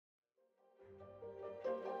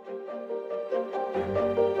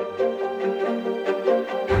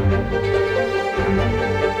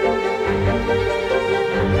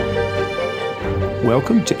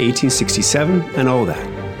welcome to 1867 and All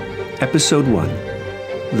That. Episode 1,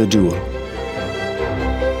 The Duel.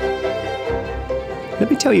 Let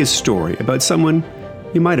me tell you a story about someone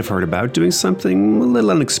you might have heard about doing something a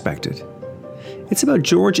little unexpected. It's about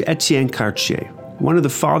Georges Etienne Cartier, one of the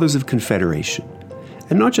fathers of Confederation.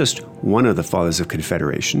 And not just one of the fathers of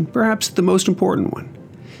Confederation, perhaps the most important one.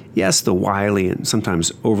 Yes, the wily and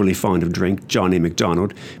sometimes overly fond of drink John A.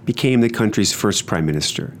 Macdonald became the country's first prime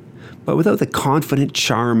minister. But without the confident,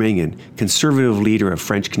 charming, and conservative leader of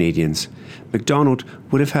French Canadians, Macdonald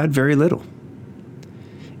would have had very little.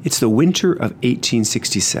 It's the winter of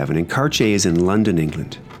 1867, and Cartier is in London,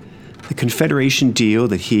 England. The Confederation deal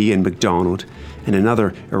that he and Macdonald and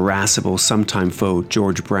another irascible sometime foe,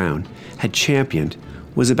 George Brown, had championed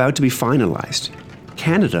was about to be finalized.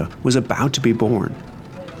 Canada was about to be born.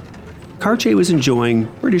 Cartier was enjoying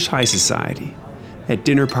British high society. At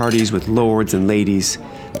dinner parties with lords and ladies,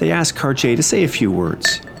 they asked Cartier to say a few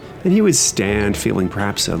words, and he would stand feeling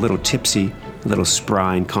perhaps a little tipsy, a little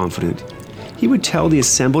spry and confident. He would tell the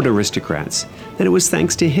assembled aristocrats that it was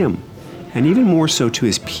thanks to him, and even more so to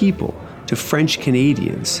his people, to French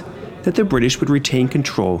Canadians, that the British would retain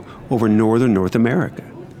control over northern North America.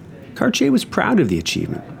 Cartier was proud of the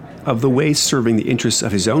achievement, of the way serving the interests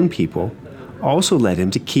of his own people also led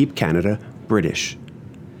him to keep Canada British.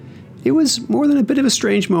 It was more than a bit of a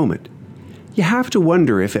strange moment. You have to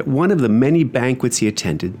wonder if at one of the many banquets he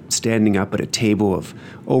attended, standing up at a table of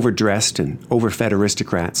overdressed and overfed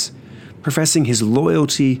aristocrats, professing his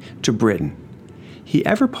loyalty to Britain, he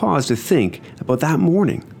ever paused to think about that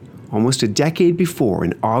morning, almost a decade before,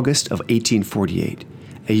 in August of 1848,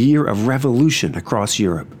 a year of revolution across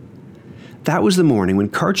Europe. That was the morning when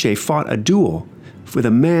Cartier fought a duel with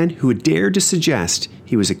a man who had dared to suggest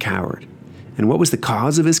he was a coward. And what was the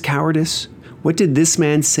cause of his cowardice? What did this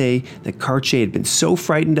man say that Cartier had been so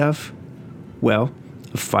frightened of? Well,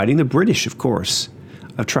 of fighting the British, of course,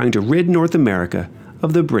 of trying to rid North America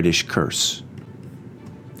of the British curse.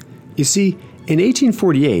 You see, in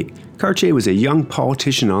 1848, Cartier was a young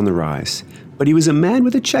politician on the rise, but he was a man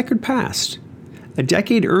with a checkered past. A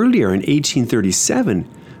decade earlier, in 1837,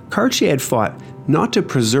 Cartier had fought not to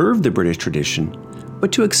preserve the British tradition,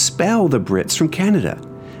 but to expel the Brits from Canada.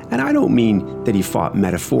 And I don't mean that he fought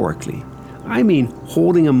metaphorically. I mean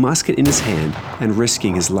holding a musket in his hand and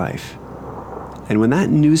risking his life. And when that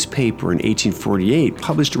newspaper in 1848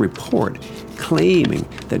 published a report claiming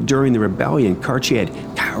that during the rebellion Cartier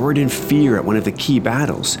had cowered in fear at one of the key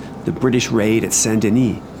battles, the British raid at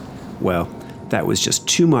Saint-Denis, well, that was just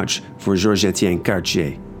too much for Georges Etienne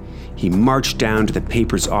Cartier. He marched down to the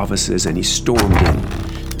paper's offices and he stormed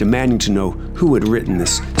in, demanding to know who had written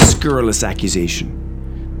this scurrilous accusation.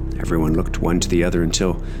 Everyone looked one to the other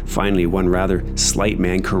until finally one rather slight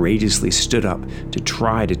man courageously stood up to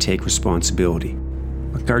try to take responsibility.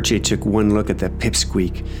 But Cartier took one look at the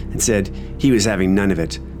pipsqueak and said he was having none of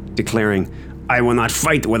it, declaring, "I will not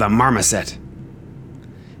fight with a marmoset."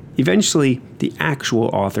 Eventually, the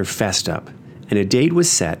actual author fessed up, and a date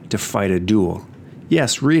was set to fight a duel.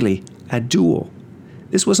 Yes, really, a duel.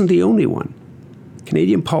 This wasn't the only one.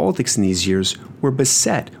 Canadian politics in these years were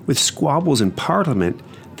beset with squabbles in Parliament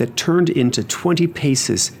that turned into 20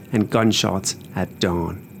 paces and gunshots at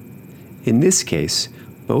dawn. In this case,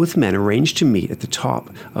 both men arranged to meet at the top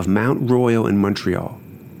of Mount Royal in Montreal.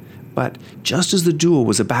 But just as the duel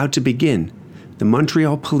was about to begin, the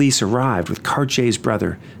Montreal police arrived with Cartier's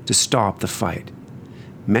brother to stop the fight.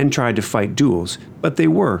 Men tried to fight duels, but they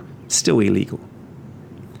were still illegal.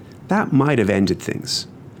 That might have ended things.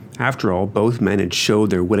 After all, both men had showed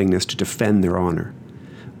their willingness to defend their honor.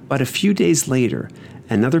 But a few days later,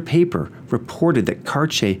 another paper reported that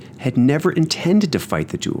Cartier had never intended to fight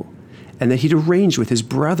the duel, and that he'd arranged with his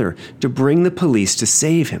brother to bring the police to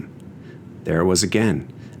save him. There was again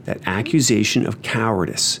that accusation of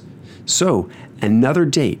cowardice. So, another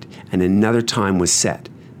date and another time was set,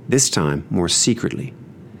 this time more secretly.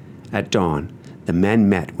 At dawn, the men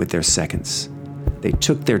met with their seconds. They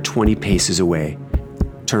took their 20 paces away,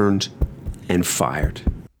 turned, and fired.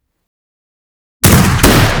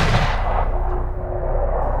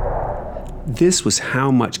 This was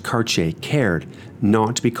how much Cartier cared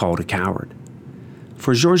not to be called a coward.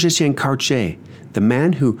 For Georges Etienne Cartier, the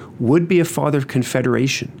man who would be a father of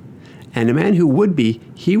Confederation, and a man who would be,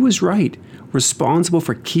 he was right, responsible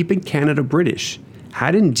for keeping Canada British,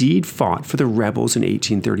 had indeed fought for the rebels in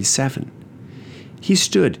 1837. He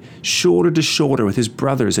stood shoulder to shoulder with his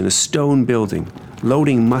brothers in a stone building,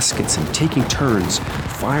 loading muskets and taking turns,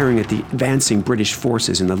 firing at the advancing British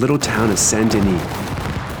forces in the little town of Saint-Denis.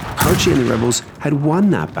 Cartier and the rebels had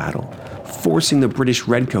won that battle, forcing the British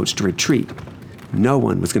redcoats to retreat. No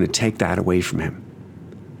one was going to take that away from him.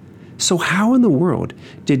 So how in the world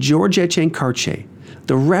did George Etienne Cartier,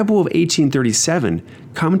 the rebel of 1837,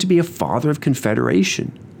 come to be a father of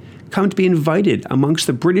Confederation? Come to be invited amongst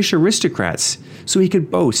the British aristocrats so he could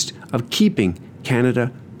boast of keeping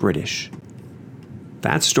Canada British?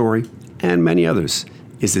 That story, and many others,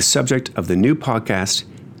 is the subject of the new podcast,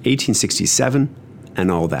 1867 and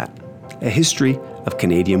All That, a history of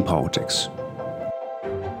Canadian politics.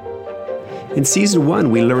 In Season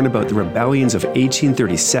 1, we learn about the rebellions of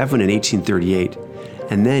 1837 and 1838,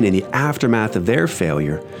 and then in the aftermath of their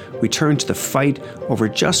failure, we turn to the fight over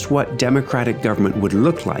just what democratic government would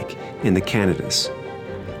look like in the Canadas.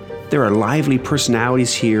 There are lively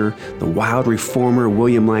personalities here, the wild reformer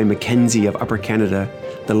William Lyon Mackenzie of Upper Canada,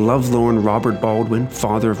 the lovelorn Robert Baldwin,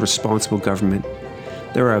 father of responsible government.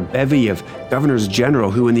 There are a bevy of governors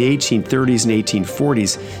general who in the 1830s and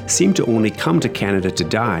 1840s seemed to only come to Canada to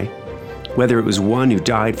die. Whether it was one who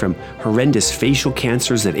died from horrendous facial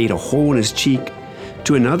cancers that ate a hole in his cheek,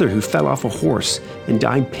 to another who fell off a horse and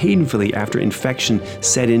died painfully after infection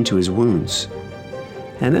set into his wounds.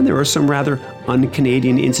 And then there are some rather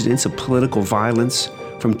un-Canadian incidents of political violence,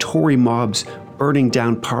 from Tory mobs burning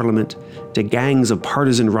down Parliament to gangs of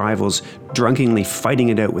partisan rivals drunkenly fighting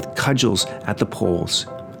it out with cudgels at the polls.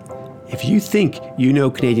 If you think you know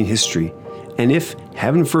Canadian history, and if,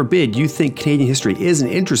 heaven forbid, you think Canadian history isn't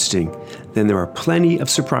interesting, then there are plenty of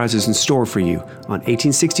surprises in store for you on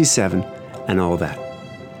 1867 and All That.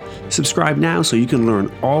 Subscribe now so you can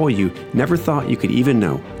learn all you never thought you could even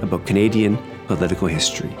know about Canadian political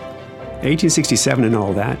history. 1867 and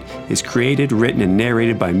All That is created, written, and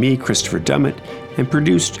narrated by me, Christopher Dummett, and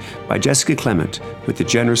produced by Jessica Clement with the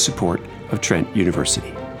generous support of Trent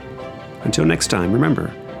University. Until next time,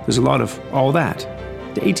 remember, there's a lot of all that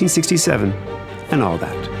to 1867 and All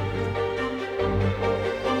That.